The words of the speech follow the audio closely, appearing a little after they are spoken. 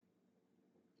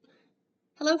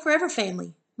Hello, Forever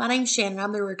Family. My name's Shan, and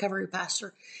I'm the recovery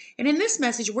pastor. And in this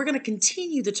message, we're going to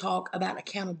continue the talk about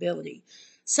accountability.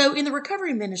 So, in the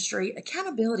recovery ministry,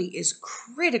 accountability is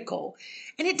critical,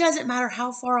 and it doesn't matter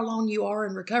how far along you are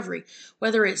in recovery,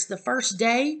 whether it's the first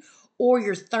day or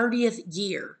your 30th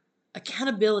year.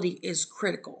 Accountability is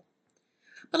critical.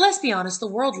 But let's be honest, the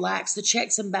world lacks the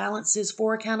checks and balances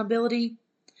for accountability.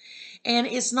 And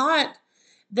it's not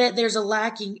that there's a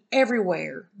lacking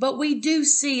everywhere, but we do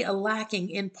see a lacking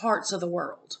in parts of the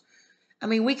world. I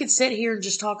mean, we could sit here and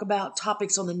just talk about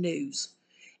topics on the news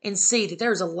and see that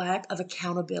there's a lack of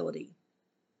accountability.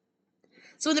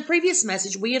 So in the previous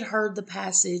message, we had heard the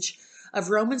passage of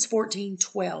Romans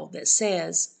 14:12 that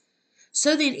says,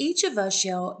 "So then each of us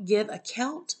shall give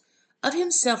account of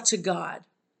himself to God."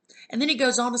 And then it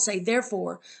goes on to say,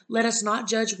 "Therefore, let us not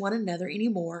judge one another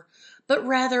anymore, but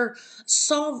rather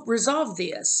resolve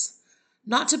this,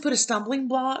 not to put a stumbling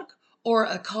block or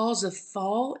a cause of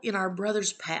fall in our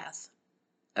brother's path."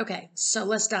 Okay, so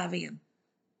let's dive in.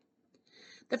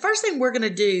 The first thing we're going to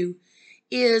do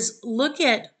is look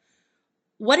at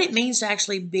what it means to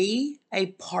actually be a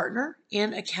partner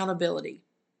in accountability.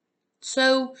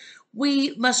 So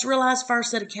we must realize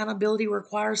first that accountability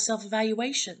requires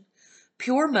self-evaluation,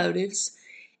 pure motives,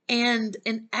 and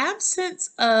an absence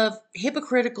of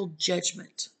hypocritical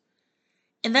judgment.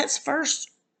 And that's first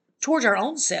towards our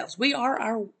own selves. We are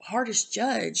our hardest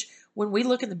judge when we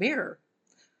look in the mirror.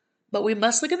 But we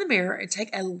must look in the mirror and take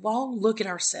a long look at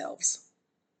ourselves.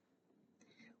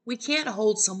 We can't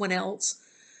hold someone else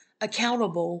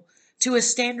accountable to a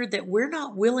standard that we're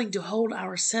not willing to hold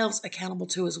ourselves accountable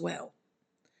to as well.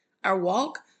 Our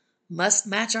walk must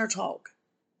match our talk.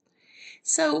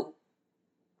 So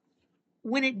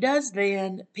when it does,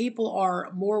 then people are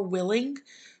more willing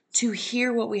to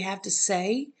hear what we have to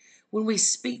say when we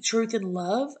speak truth and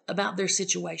love about their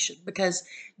situation because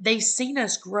they've seen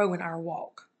us grow in our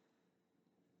walk.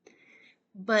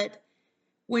 But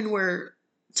when we're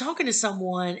talking to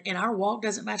someone and our walk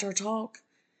doesn't match our talk,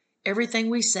 everything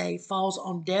we say falls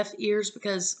on deaf ears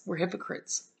because we're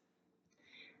hypocrites.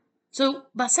 So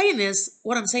by saying this,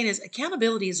 what I'm saying is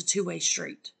accountability is a two-way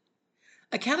street.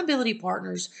 Accountability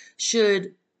partners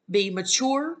should be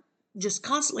mature, just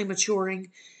constantly maturing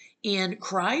in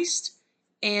Christ,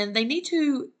 and they need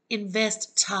to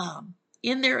invest time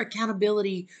in their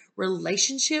accountability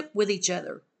relationship with each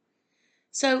other.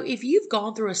 So if you've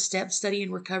gone through a step study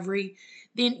in recovery,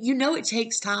 then you know it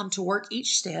takes time to work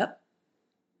each step.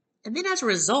 And then as a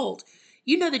result,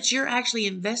 you know that you're actually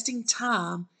investing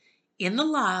time in the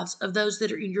lives of those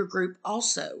that are in your group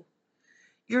also.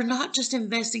 You're not just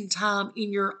investing time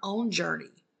in your own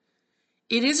journey.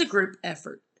 It is a group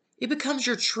effort. It becomes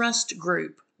your trust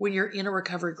group when you're in a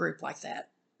recovery group like that.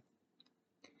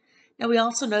 Now, we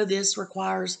also know this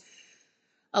requires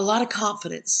a lot of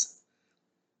confidence.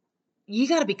 You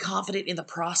got to be confident in the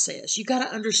process. You got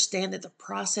to understand that the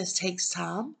process takes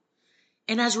time.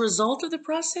 And as a result of the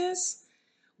process,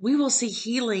 we will see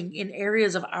healing in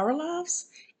areas of our lives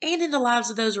and in the lives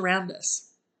of those around us.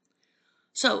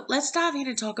 So let's dive in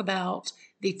and talk about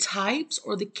the types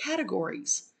or the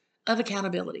categories of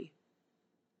accountability.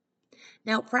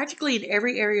 Now, practically in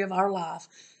every area of our life,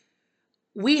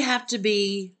 we have to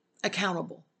be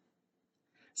accountable.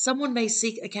 Someone may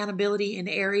seek accountability in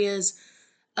areas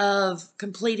of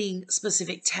completing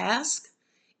specific tasks,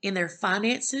 in their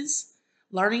finances,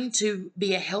 learning to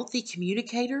be a healthy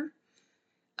communicator.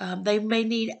 They may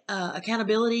need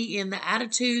accountability in the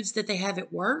attitudes that they have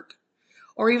at work,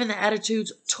 or even the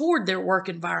attitudes toward their work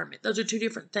environment. Those are two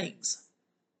different things.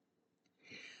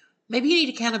 Maybe you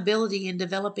need accountability in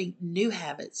developing new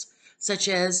habits, such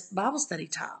as Bible study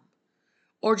time,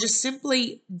 or just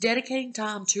simply dedicating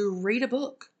time to read a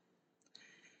book.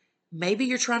 Maybe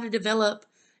you're trying to develop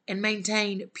and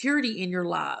maintain purity in your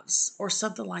lives, or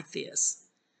something like this.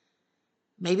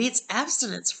 Maybe it's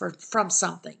abstinence from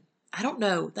something. I don't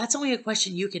know. That's only a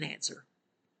question you can answer.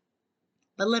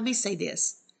 But let me say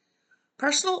this.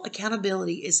 Personal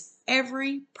accountability is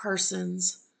every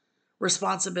person's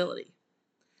responsibility.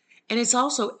 And it's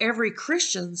also every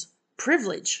Christian's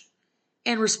privilege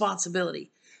and responsibility.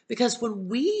 Because when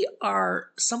we are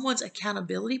someone's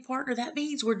accountability partner, that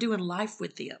means we're doing life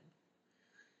with them.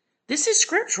 This is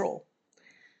scriptural.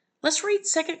 Let's read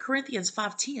 2 Corinthians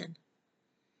 5:10.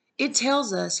 It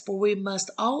tells us, "For we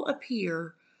must all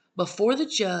appear before the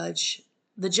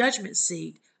judgment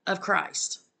seat of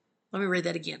Christ." Let me read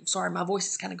that again. Sorry, my voice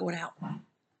is kind of going out.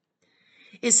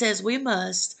 It says, "We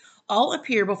must all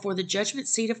appear before the judgment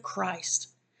seat of Christ,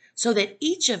 so that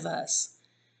each of us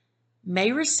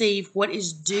may receive what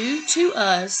is due to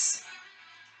us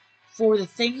for the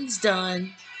things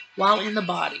done while in the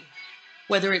body,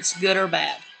 whether it's good or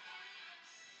bad.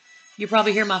 You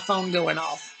probably hear my phone going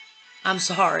off. I'm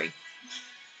sorry.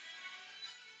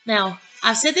 Now,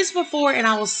 I've said this before and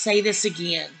I will say this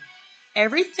again.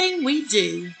 Everything we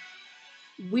do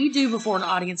before an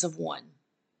audience of one.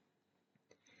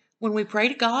 When we pray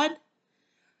to God,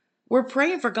 we're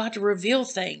praying for God to reveal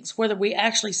things, whether we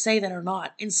actually say that or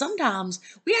not. And sometimes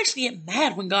we actually get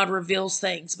mad when God reveals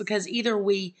things because either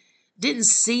we didn't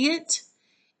see it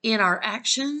in our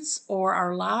actions or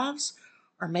our lives,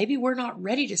 or maybe we're not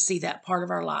ready to see that part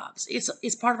of our lives.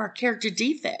 It's part of our character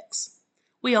defects.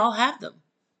 We all have them.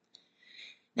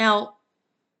 Now,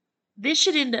 this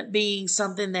should end up being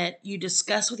something that you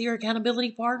discuss with your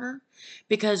accountability partner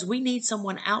because we need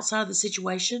someone outside of the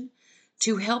situation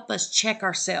to help us check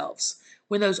ourselves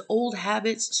when those old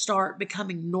habits start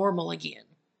becoming normal again.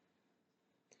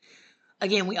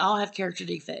 Again, we all have character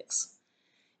defects.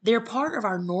 They're part of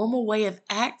our normal way of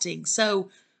acting,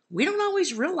 so we don't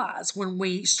always realize when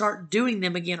we start doing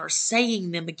them again or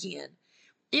saying them again.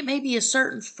 It may be a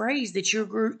certain phrase that you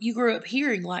grew up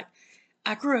hearing, like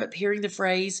I grew up hearing the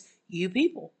phrase, you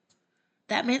people.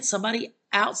 That meant somebody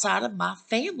outside of my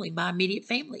family, my immediate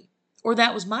family. Or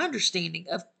that was my understanding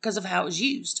of because of how it was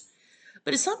used.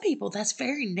 But to some people, that's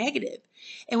very negative.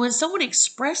 And when someone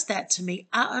expressed that to me,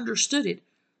 I understood it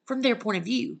from their point of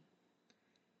view.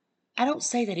 I don't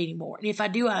say that anymore. And if I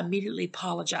do, I immediately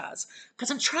apologize because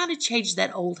I'm trying to change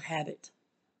that old habit.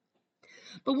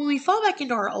 But when we fall back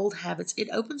into our old habits, it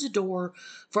opens a door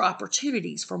for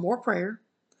opportunities for more prayer,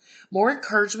 more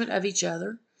encouragement of each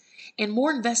other, and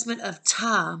more investment of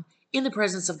time in the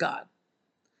presence of God.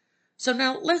 So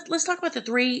now let's talk about the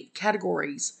three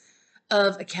categories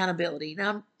of accountability.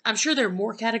 Now, I'm sure there are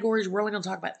more categories. We're only going to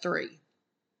talk about three.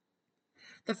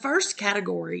 The first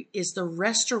category is the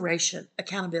restoration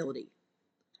accountability.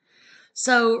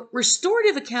 So,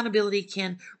 restorative accountability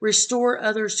can restore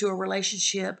others to a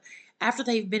relationship after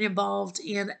they've been involved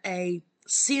in a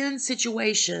sin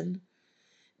situation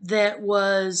that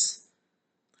was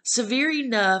severe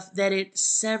enough that it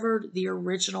severed the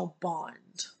original bond.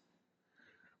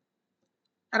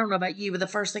 I don't know about you, but the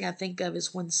first thing I think of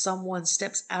is when someone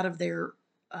steps out of their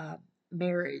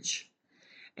marriage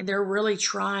and they're really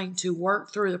trying to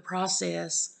work through the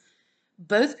process,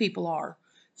 both people are,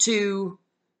 to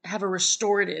have a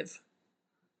restored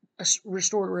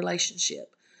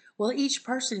relationship. Well, each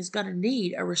person is going to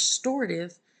need a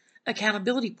restorative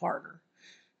accountability partner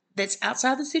that's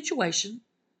outside the situation,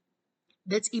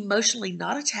 that's emotionally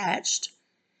not attached,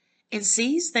 and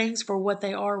sees things for what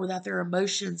they are without their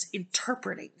emotions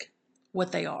interpreting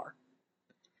what they are.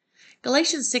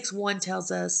 Galatians 6:1 tells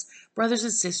us, brothers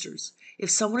and sisters, if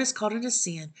someone is caught in a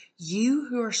sin, you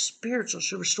who are spiritual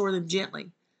should restore them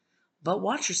gently. But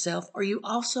watch yourself, or you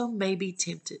also may be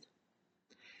tempted.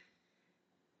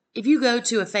 If you go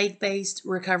to a faith-based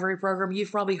recovery program,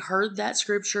 you've probably heard that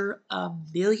scripture a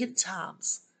million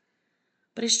times.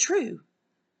 But it's true.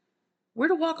 We're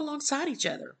to walk alongside each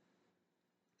other.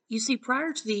 You see,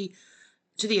 prior to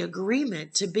the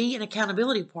agreement to be an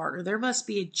accountability partner, there must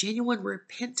be a genuine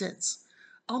repentance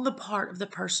on the part of the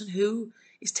person who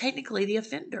is technically the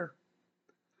offender.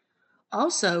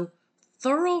 Also,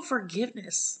 thorough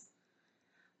forgiveness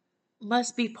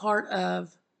must be part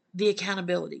of the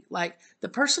accountability. Like the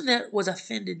person that was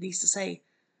offended needs to say,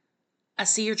 I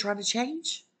see you're trying to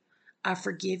change. I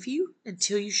forgive you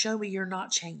until you show me you're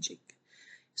not changing.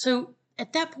 So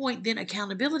at that point, then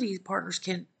accountability partners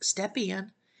can step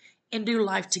in and do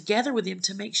life together with them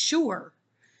to make sure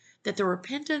that the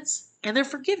repentance and their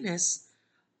forgiveness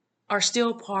are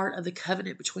still part of the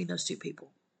covenant between those two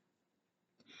people.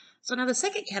 So now the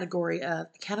second category of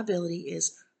accountability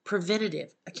is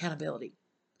preventative accountability.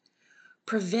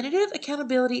 Preventative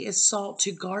accountability is sought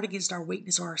to guard against our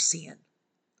weakness or our sin.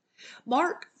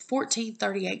 Mark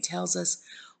 14:38 tells us,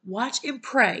 watch and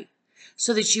pray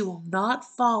so that you will not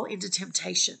fall into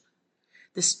temptation.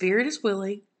 The spirit is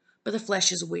willing, but the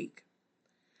flesh is weak.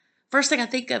 First thing I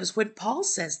think of is when Paul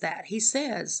says that. He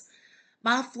says,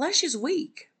 my flesh is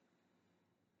weak.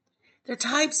 There are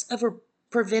types of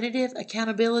preventative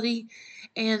accountability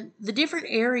and the different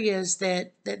areas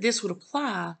that this would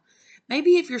apply.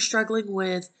 Maybe if you're struggling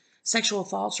with sexual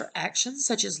thoughts or actions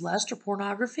such as lust or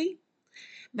pornography.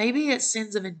 Maybe it's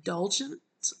sins of indulgence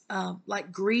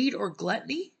like greed or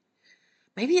gluttony.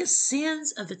 Maybe it's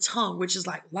sins of the tongue, which is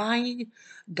like lying,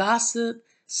 gossip,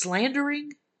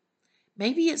 slandering.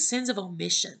 Maybe it's sins of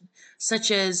omission,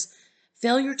 such as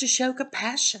failure to show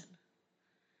compassion.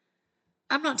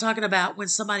 I'm not talking about when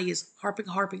somebody is harping,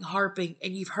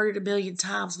 and you've heard it a million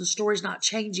times and the story's not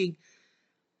changing.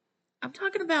 I'm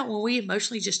talking about when we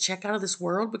emotionally just check out of this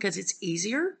world because it's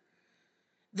easier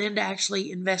than to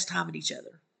actually invest time in each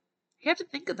other. You have to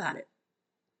think about it.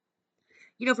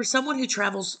 For someone who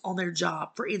travels on their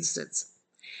job, for instance,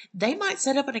 they might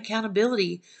set up an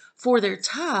accountability for their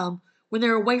time when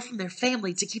they're away from their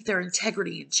family to keep their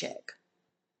integrity in check.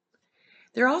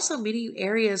 There are also many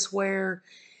areas where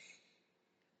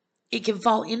it can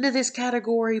fall into this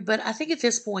category, but I think at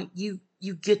this point you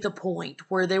get the point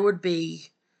where there would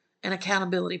be an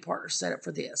accountability partner set up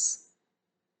for this.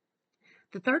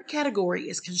 The third category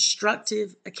is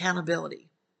constructive accountability.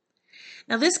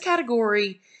 Now this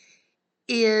category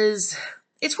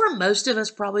it's where most of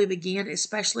us probably begin,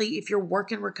 especially if you're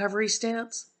working recovery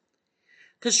steps.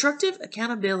 Constructive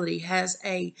accountability has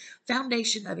a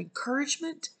foundation of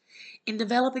encouragement in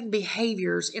developing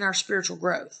behaviors in our spiritual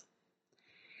growth.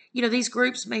 These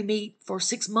groups may meet for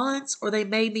 6 months or they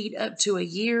may meet up to a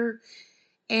year,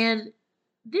 and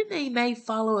then they may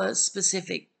follow a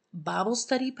specific Bible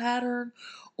study pattern,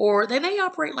 or they may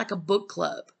operate like a book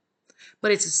club,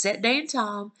 but it's a set day and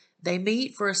time. They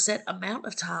meet for a set amount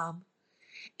of time,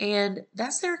 and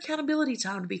that's their accountability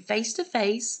time to be face to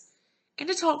face and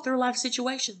to talk through life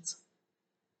situations.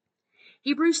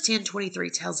 Hebrews 10:23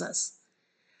 tells us,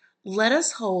 "Let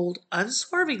us hold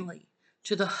unswervingly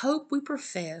to the hope we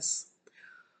profess,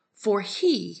 for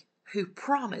he who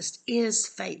promised is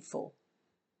faithful."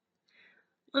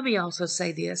 Let me also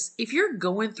say this. If you're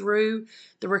going through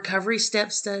the recovery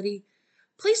step study,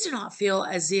 please do not feel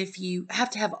as if you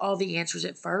have to have all the answers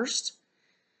at first.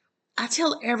 I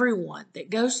tell everyone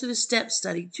that goes through the step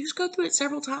study, just go through it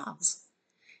several times.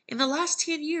 In the last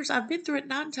 10 years, I've been through it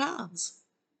 9 times.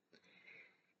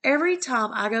 Every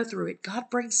time I go through it, God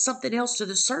brings something else to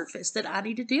the surface that I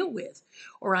need to deal with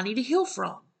or I need to heal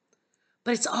from.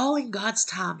 But it's all in God's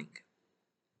timing.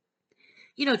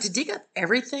 To dig up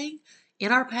everything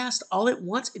in our past all at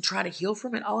once and try to heal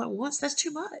from it all at once, that's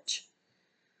too much.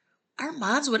 Our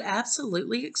minds would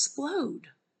absolutely explode.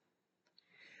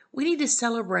 We need to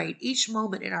celebrate each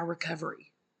moment in our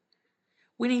recovery.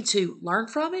 We need to learn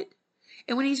from it,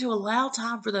 and we need to allow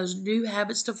time for those new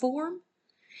habits to form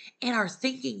and our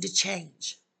thinking to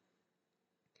change.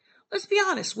 Let's be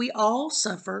honest, we all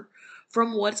suffer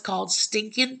from what's called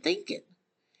stinking thinking.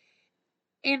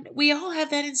 And we all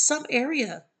have that in some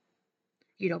area.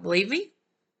 You don't believe me?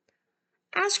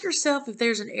 Ask yourself if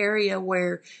there's an area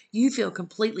where you feel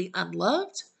completely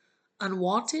unloved,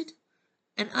 unwanted,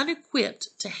 and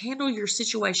unequipped to handle your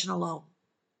situation alone.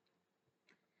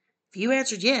 If you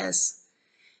answered yes,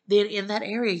 then in that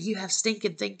area you have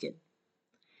stinking thinking.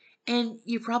 And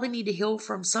you probably need to heal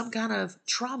from some kind of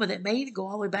trauma that may even go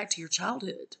all the way back to your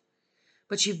childhood.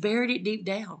 But you've buried it deep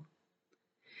down.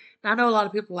 Now, I know a lot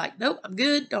of people are like, nope, I'm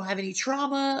good, don't have any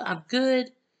trauma, I'm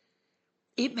good.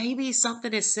 It may be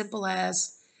something as simple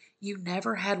as you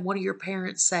never had one of your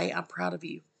parents say, "I'm proud of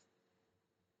you."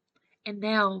 And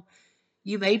now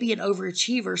you may be an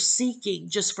overachiever seeking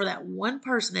just for that one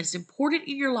person that's important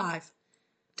in your life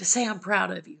to say, "I'm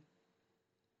proud of you."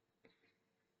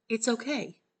 It's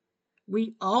okay.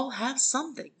 We all have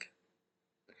something.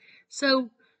 So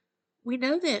we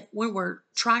know that when we're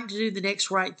trying to do the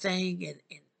next right thing and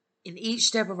in each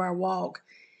step of our walk,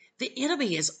 the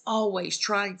enemy is always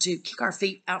trying to kick our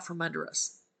feet out from under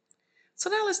us. So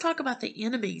now let's talk about the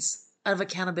enemies of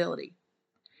accountability.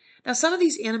 Now, some of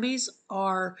these enemies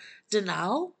are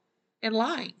denial and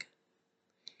lying.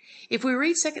 If we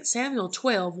read 2 Samuel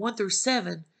 12, 1 through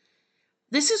 7,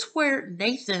 this is where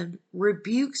Nathan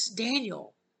rebukes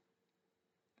Daniel.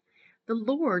 The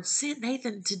Lord sent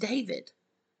Nathan to David.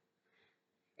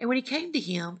 And when he came to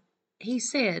him, he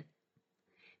said,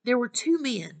 "There were 2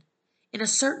 men in a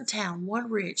certain town, one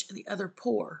rich and the other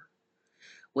poor."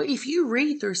 Well, if you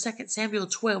read through 2 Samuel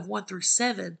 12, 1 through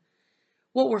 7,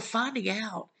 what we're finding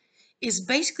out is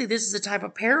basically this is a type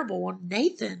of parable when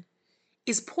Nathan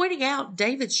is pointing out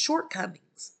David's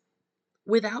shortcomings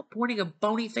without pointing a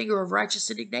bony finger of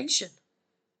righteous indignation.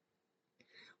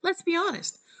 Let's be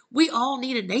honest. We all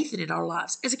need a Nathan in our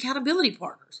lives as accountability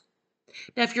partners.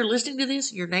 Now, if you're listening to this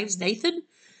and your name's Nathan,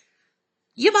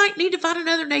 you might need to find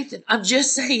another Nathan. I'm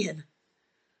just saying.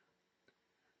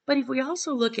 But if we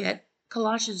also look at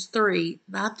Colossians 3,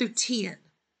 9 through 10,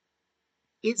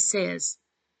 it says,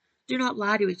 "Do not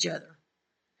lie to each other,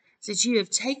 since you have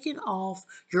taken off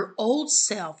your old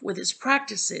self with its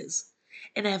practices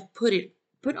and have put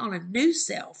on a new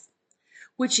self,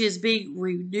 which is being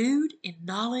renewed in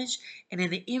knowledge and in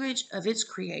the image of its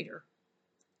creator."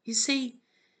 You see,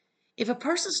 if a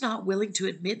person's not willing to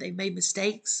admit they made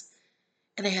mistakes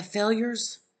and they have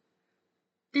failures,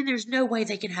 then there's no way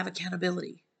they can have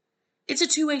accountability. It's a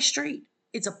two-way street.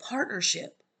 It's a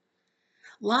partnership.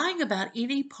 Lying about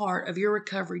any part of your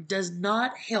recovery does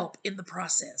not help in the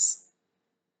process.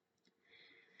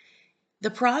 The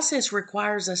process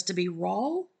requires us to be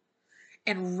raw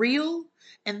and real,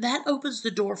 and that opens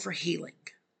the door for healing.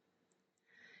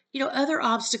 Other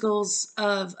obstacles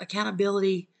of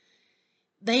accountability,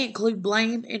 they include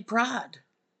blame and pride.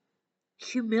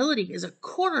 Humility is a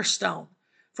cornerstone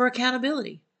for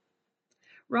accountability.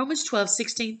 Romans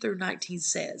 12:16-19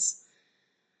 says,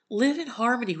 "Live in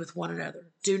harmony with one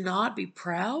another. Do not be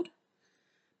proud,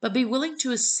 but be willing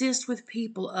to assist with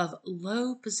people of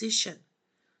low position.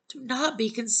 Do not be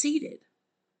conceited."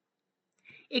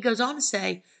 It goes on to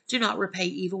say, "Do not repay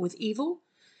evil with evil.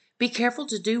 Be careful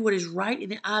to do what is right in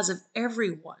the eyes of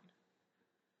everyone.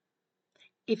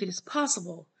 If it is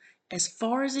possible, as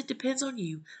far as it depends on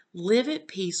you, live at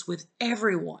peace with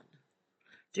everyone.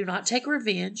 Do not take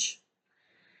revenge."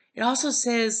 It also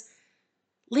says,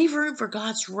 "Leave room for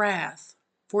God's wrath,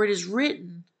 for it is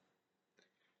written,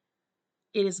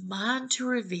 'It is mine to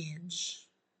revenge.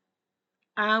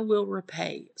 I will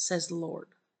repay,' says the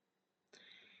Lord."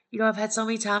 I've had so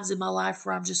many times in my life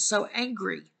where I'm just so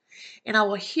angry, and I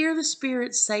will hear the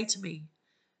Spirit say to me,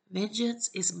 "Vengeance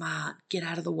is mine. Get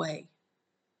out of the way."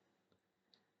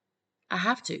 I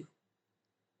have to,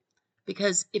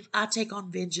 because if I take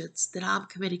on vengeance, then I'm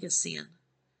committing a sin,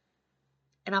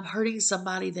 and I'm hurting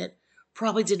somebody that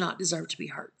probably did not deserve to be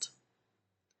hurt.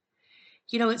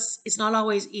 It's not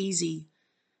always easy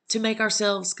to make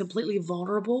ourselves completely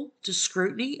vulnerable to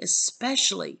scrutiny,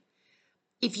 especially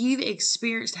if you've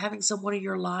experienced having someone in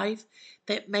your life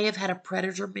that may have had a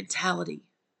predator mentality.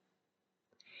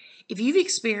 If you've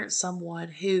experienced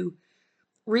someone who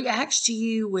reacts to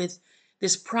you with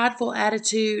this prideful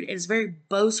attitude and is very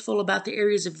boastful about the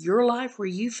areas of your life where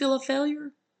you feel a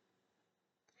failure,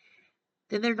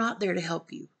 then they're not there to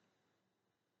help you.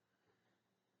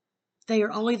 They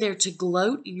are only there to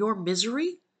gloat in your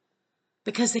misery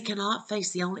because they cannot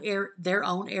face their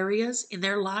own areas in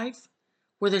their life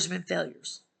where there's been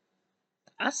failures.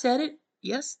 I said it.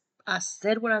 Yes, I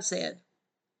said what I said.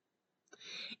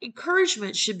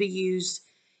 Encouragement should be used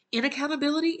in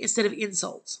accountability instead of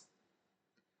insults.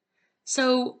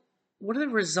 So, what are the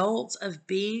results of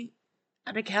being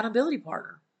an accountability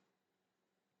partner?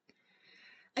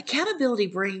 Accountability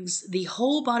brings the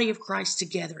whole body of Christ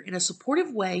together in a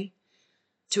supportive way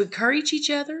to encourage each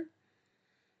other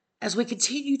as we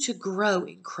continue to grow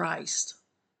in Christ.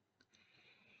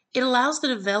 It allows the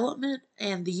development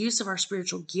and the use of our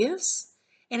spiritual gifts,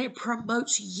 and it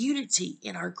promotes unity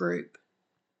in our group.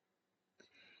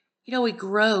 We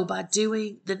grow by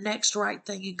doing the next right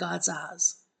thing in God's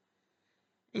eyes.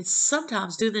 And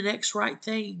sometimes doing the next right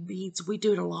thing means we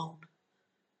do it alone.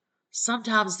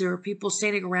 Sometimes there are people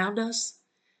standing around us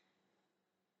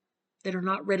that are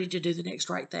not ready to do the next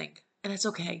right thing, and that's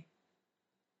okay.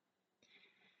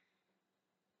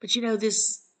 But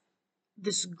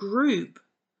this group,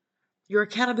 your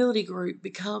accountability group,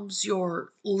 becomes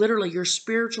literally your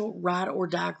spiritual ride or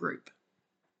die group.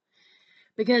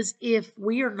 Because if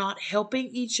we are not helping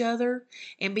each other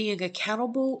and being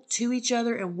accountable to each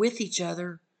other and with each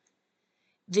other,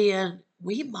 then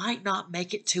we might not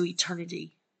make it to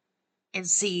eternity and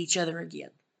see each other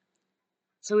again.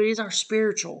 So it is our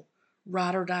spiritual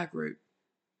ride or die group.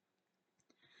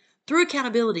 Through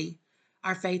accountability,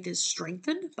 our faith is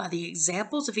strengthened by the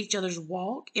examples of each other's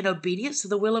walk in obedience to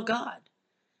the will of God.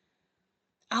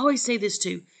 I always say this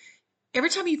too. Every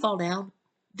time you fall down,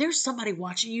 there's somebody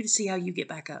watching you to see how you get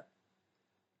back up.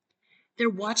 They're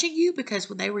watching you because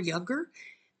when they were younger,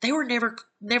 they were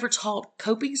never taught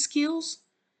coping skills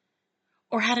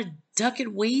or how to duck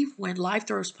and weave when life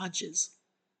throws punches.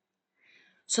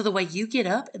 So the way you get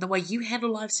up and the way you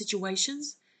handle life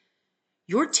situations,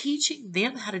 you're teaching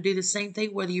them how to do the same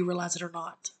thing whether you realize it or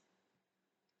not.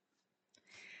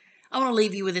 I want to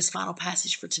leave you with this final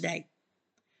passage for today.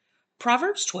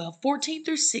 Proverbs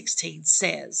 12:14-16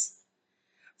 says,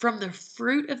 "From the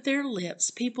fruit of their lips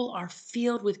people are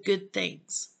filled with good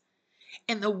things,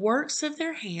 and the works of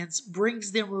their hands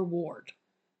brings them reward.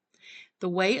 The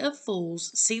way of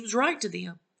fools seems right to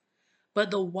them, but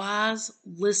the wise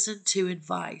listen to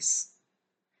advice."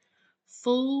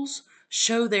 Fools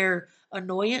show their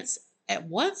annoyance at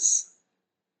once,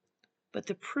 but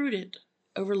the prudent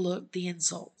overlook the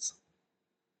insults.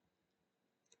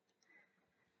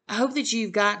 I hope that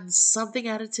you've gotten something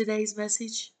out of today's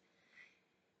message.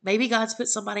 Maybe God's put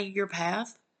somebody in your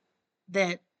path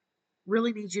that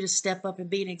really needs you to step up and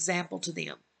be an example to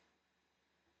them.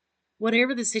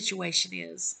 Whatever the situation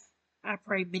is, I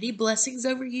pray many blessings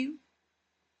over you.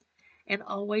 And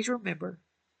always remember,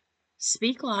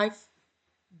 speak life,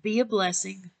 be a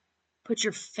blessing, Put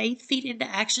your faith feet into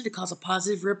action to cause a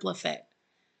positive ripple effect.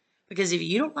 Because if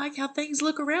you don't like how things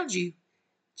look around you,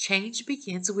 change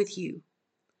begins with you.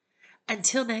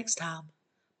 Until next time,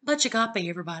 much agape,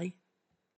 everybody.